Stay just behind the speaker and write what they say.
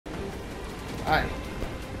Hi.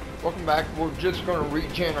 Welcome back. We're just gonna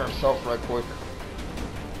regen ourselves right quick.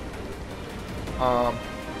 I'm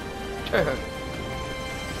trying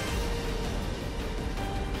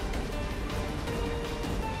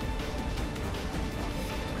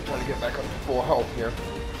to get back up to full health here.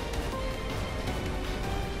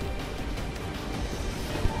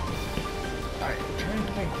 I'm trying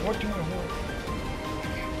to think, what do I want?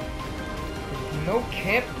 There's no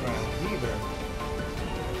campgrounds either.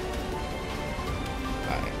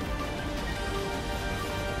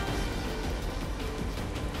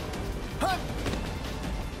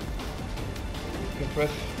 Press.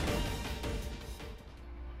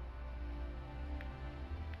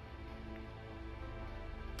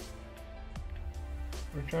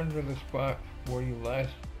 Return to the spot where you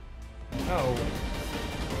last. Oh.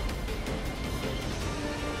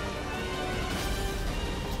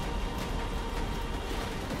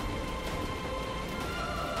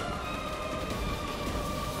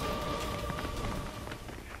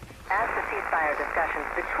 As the ceasefire discussions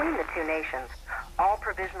between the two nations, all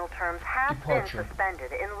provisional terms have been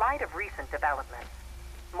suspended in light of recent developments.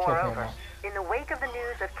 Moreover, in the wake of the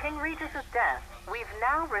news of King Regis's death, we've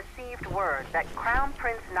now received word that Crown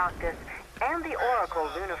Prince Noctis and the Oracle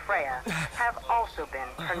Lunafreya have also been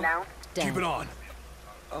pronounced dead. Keep it on.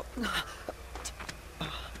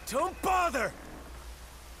 Don't bother!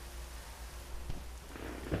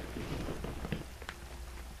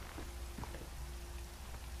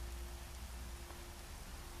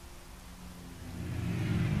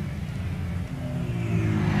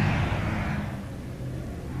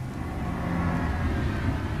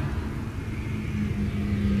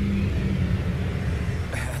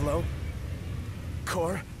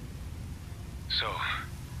 So,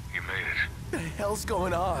 you made it. What the hell's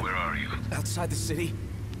going on? Where are you? Outside the city,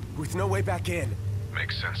 with no way back in.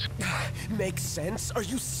 Makes sense. Makes sense? Are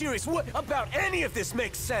you serious? What about any of this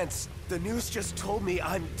makes sense? The news just told me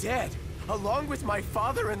I'm dead, along with my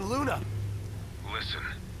father and Luna. Listen,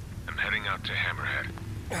 I'm heading out to Hammerhead.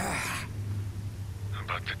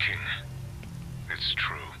 About the king. It's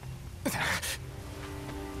true.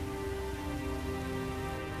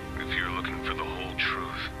 If you're looking for the whole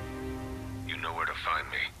truth, you know where to find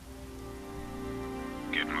me.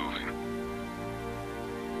 Get moving.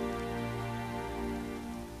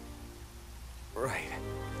 Right.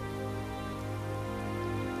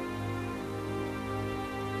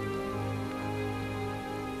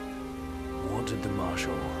 What did the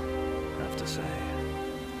Marshal have to say?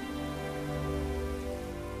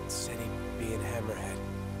 Said he'd be in Hammerhead.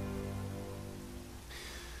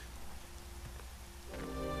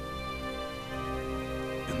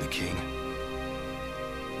 And the king?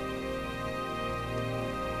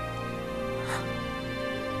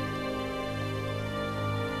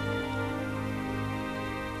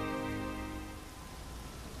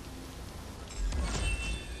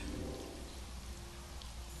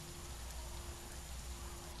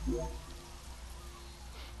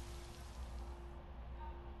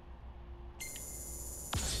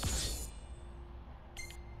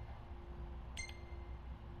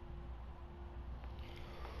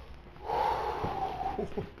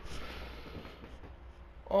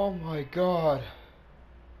 Oh my god.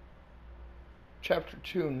 Chapter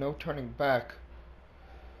 2, no turning back.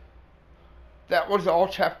 That was all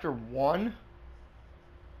chapter 1?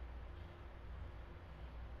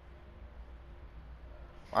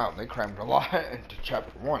 Wow, they crammed a lot into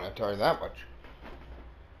chapter 1, I tell you that much.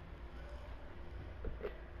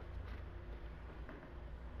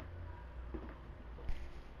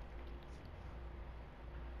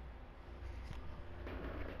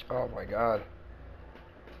 Oh my god.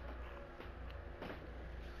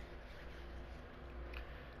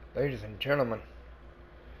 Ladies and gentlemen.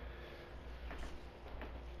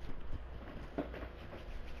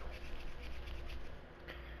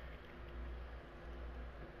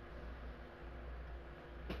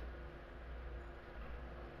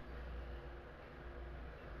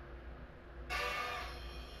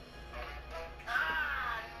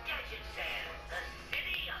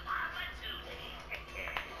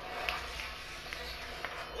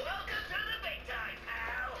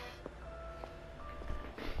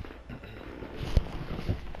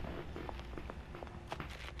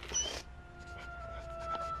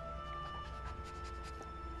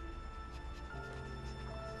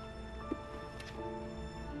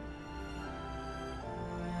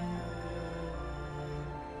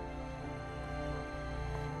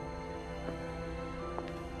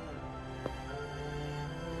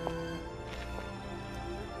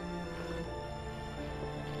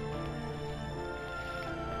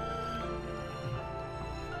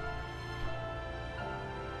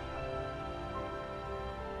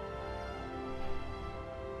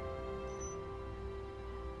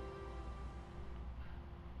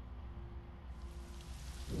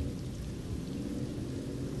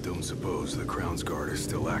 don't suppose the Crown's Guard is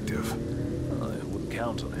still active? I wouldn't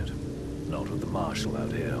count on it. Not with the Marshal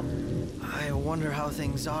out here. I wonder how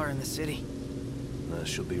things are in the city. There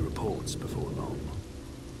should be reports before long.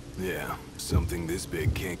 Yeah, something this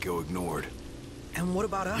big can't go ignored. And what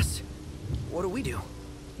about us? What do we do?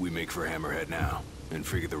 We make for Hammerhead now, and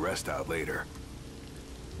figure the rest out later.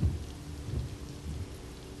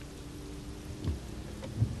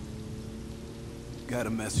 Got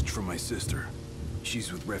a message from my sister.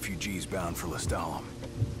 She's with refugees bound for Lestalem.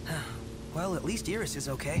 Well, at least Iris is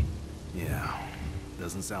okay. Yeah,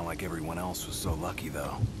 doesn't sound like everyone else was so lucky,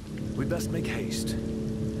 though. We'd best make haste.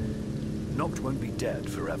 Noct won't be dead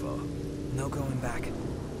forever. No going back.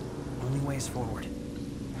 Only ways forward.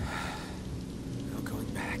 No going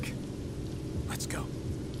back. Let's go.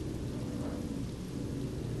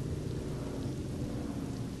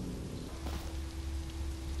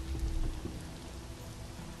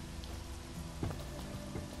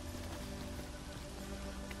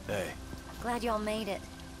 Hey. Glad y'all made it.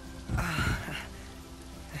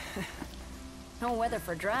 No weather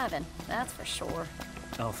for driving, that's for sure.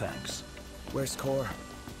 Oh, thanks. Where's Cor?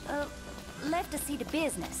 Left to see to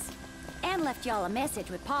business. And left y'all a message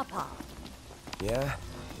with Pawpaw. Yeah?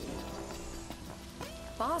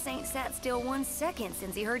 Boss ain't sat still 1 second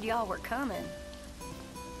since he heard y'all were coming.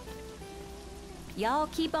 Y'all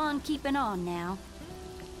keep on keeping on now.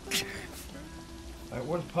 Alright,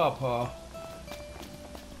 where's Pawpaw?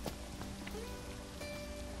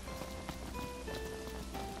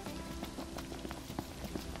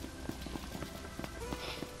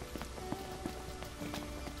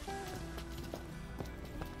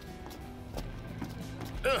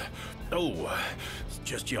 It's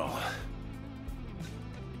just y'all.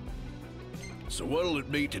 So what'll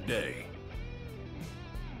it be today?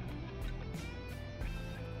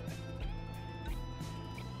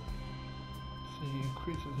 See,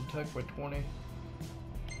 increases attack by 20.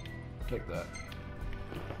 Take that.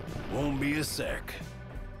 Won't be a sec.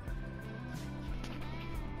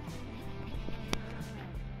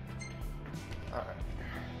 Alright.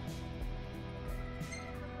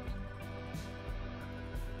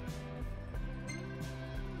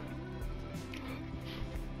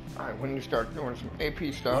 Alright, when you start doing some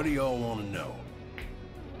AP stuff. What do y'all want to know?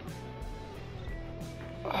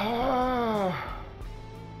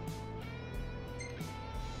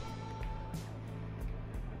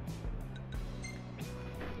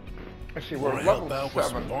 Let's see, we're Want to help level out with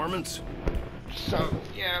 7. some varmints? So,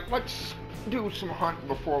 yeah, let's do some hunting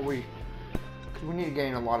before we... Because we need to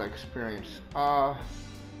gain a lot of experience.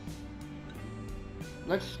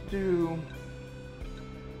 Let's do...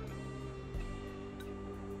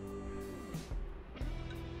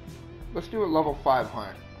 Let's do a level 5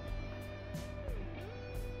 hunt.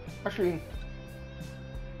 Actually,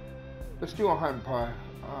 let's do a hunt by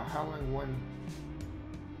Howling Wind.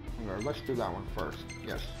 Okay, let's do that one first.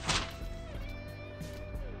 Yes.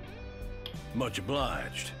 Much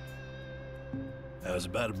obliged. How's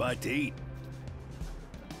about a bite to eat?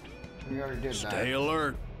 We already did that. Stay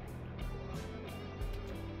alert.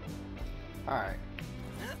 Alright.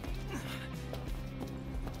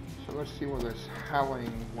 So let's see where this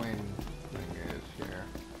Howling Wind thing is here.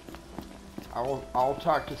 I'll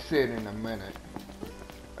talk to Sid in a minute.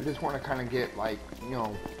 I just want to kind of get, like, you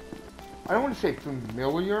know, I don't want to say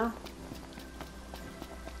familiar,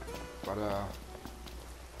 but hello.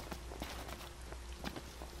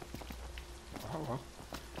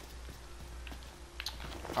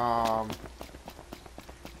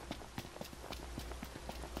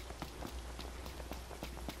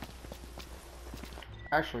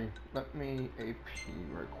 Actually, let me AP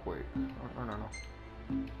right quick. Oh, no.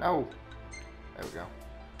 No! There we go.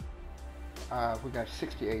 We got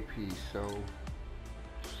 60 AP, so...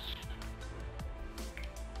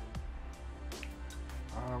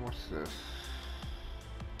 what's this?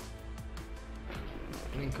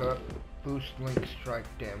 Link up. Boost link strike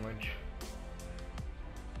damage.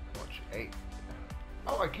 Watch 8.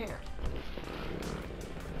 Oh, I can't.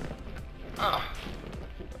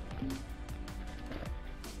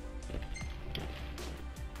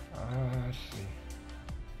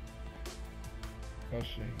 Let's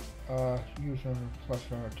see. User plus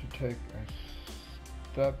to take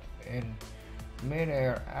a step in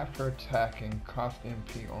mid-air after attacking. Cost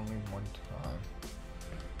MP only 1 time.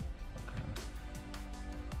 Okay.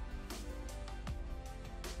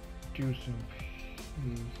 Do some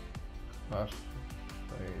P plus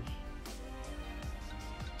phase.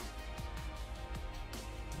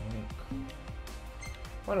 Link.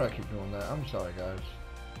 Why do I keep doing that? I'm sorry, guys.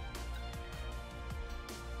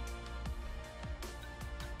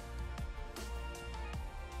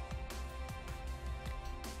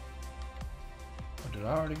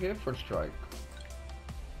 I already gave first strike.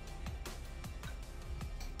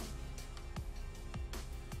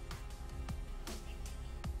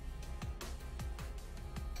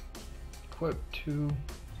 Equip 2.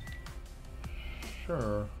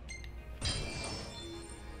 Sure.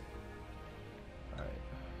 Alright.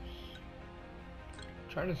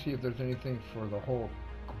 Trying to see if there's anything for the whole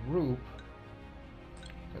group.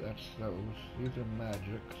 Okay, that's those. These are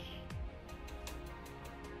magics.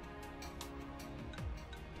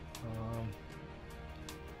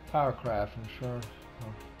 Powercraft, I'm sure.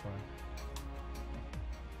 Oh, fine.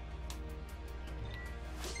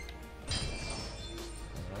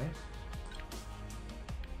 Alright.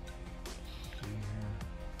 Let's see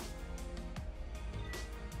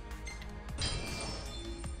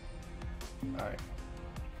here. Alright.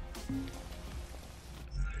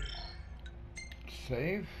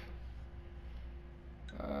 Save.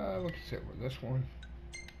 Let's sit with this one.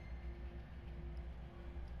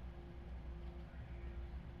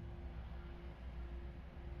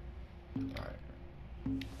 Alright.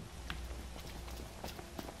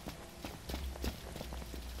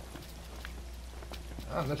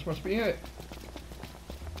 Ah, this must be it.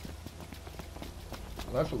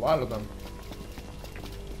 Well, that's a lot of them.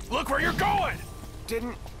 Look where you're going!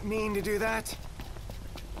 Didn't mean to do that.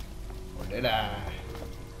 Or did I?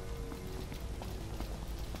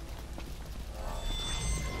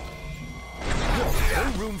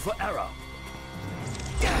 No room for error.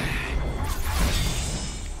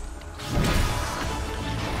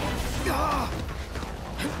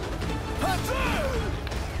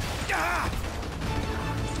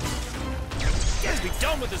 Let's be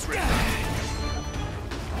done with this rift.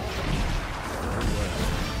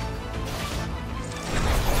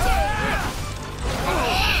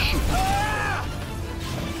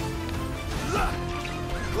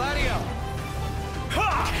 Gladio.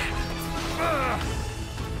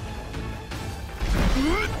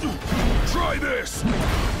 Try this!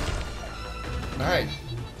 Nice.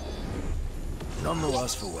 None the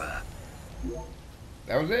worse for wear.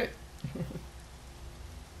 That was it.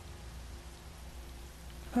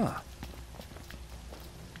 Huh.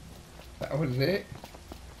 That was it.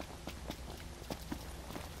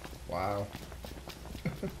 Wow.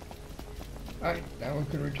 Alright, now we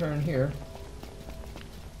can return here.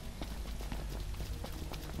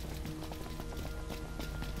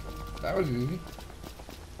 That was easy.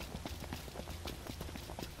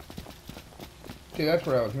 See, that's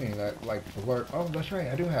what I was meaning, that, like, alert. Oh, that's right,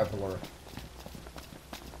 I do have alert.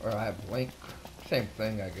 Or I have link. Same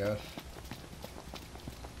thing, I guess.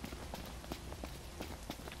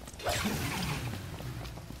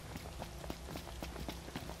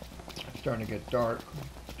 It's starting to get dark.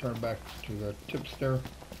 Turn back to the tipster.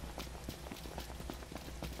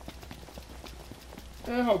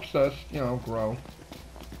 And it helps us, you know, grow.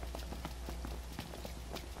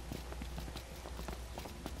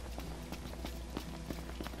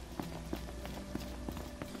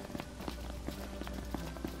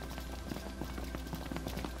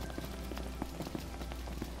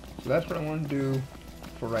 So that's what I want to do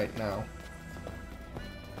for right now.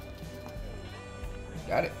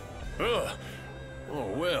 Got it. Ugh. Oh,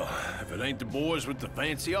 well, if it ain't the boys with the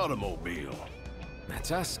fancy automobile.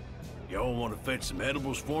 That's us. Y'all want to fetch some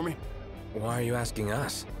edibles for me? Why are you asking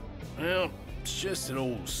us? Well, it's just an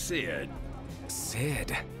old Sid.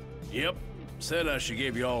 Sid? Yep. Said I should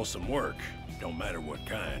give you all some work. Don't matter what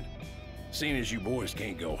kind. Seeing as you boys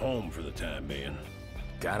can't go home for the time being.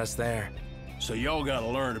 Got us there. So y'all gotta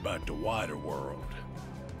learn about the wider world.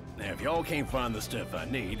 Now, if y'all can't find the stuff I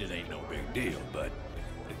need, it ain't no big deal, but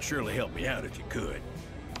it'd surely help me out if you could.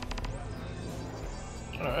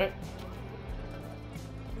 Alright.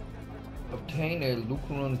 Obtain a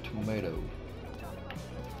Lucaran tomato.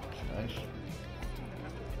 That's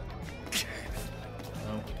nice.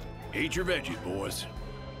 Oh. Eat your veggies, boys.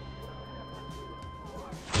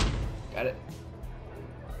 Got it.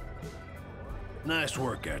 Nice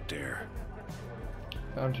work out there.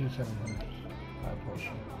 Found 2,700. High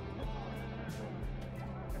potion.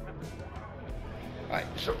 Alright,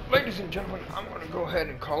 so ladies and gentlemen, I'm going to go ahead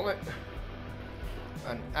and call it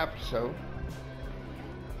an episode.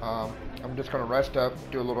 I'm just going to rest up,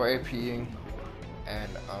 do a little APing,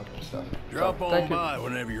 and stuff. Drop so, on by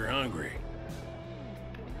whenever you're hungry.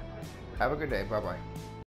 Have a good day. Bye-bye.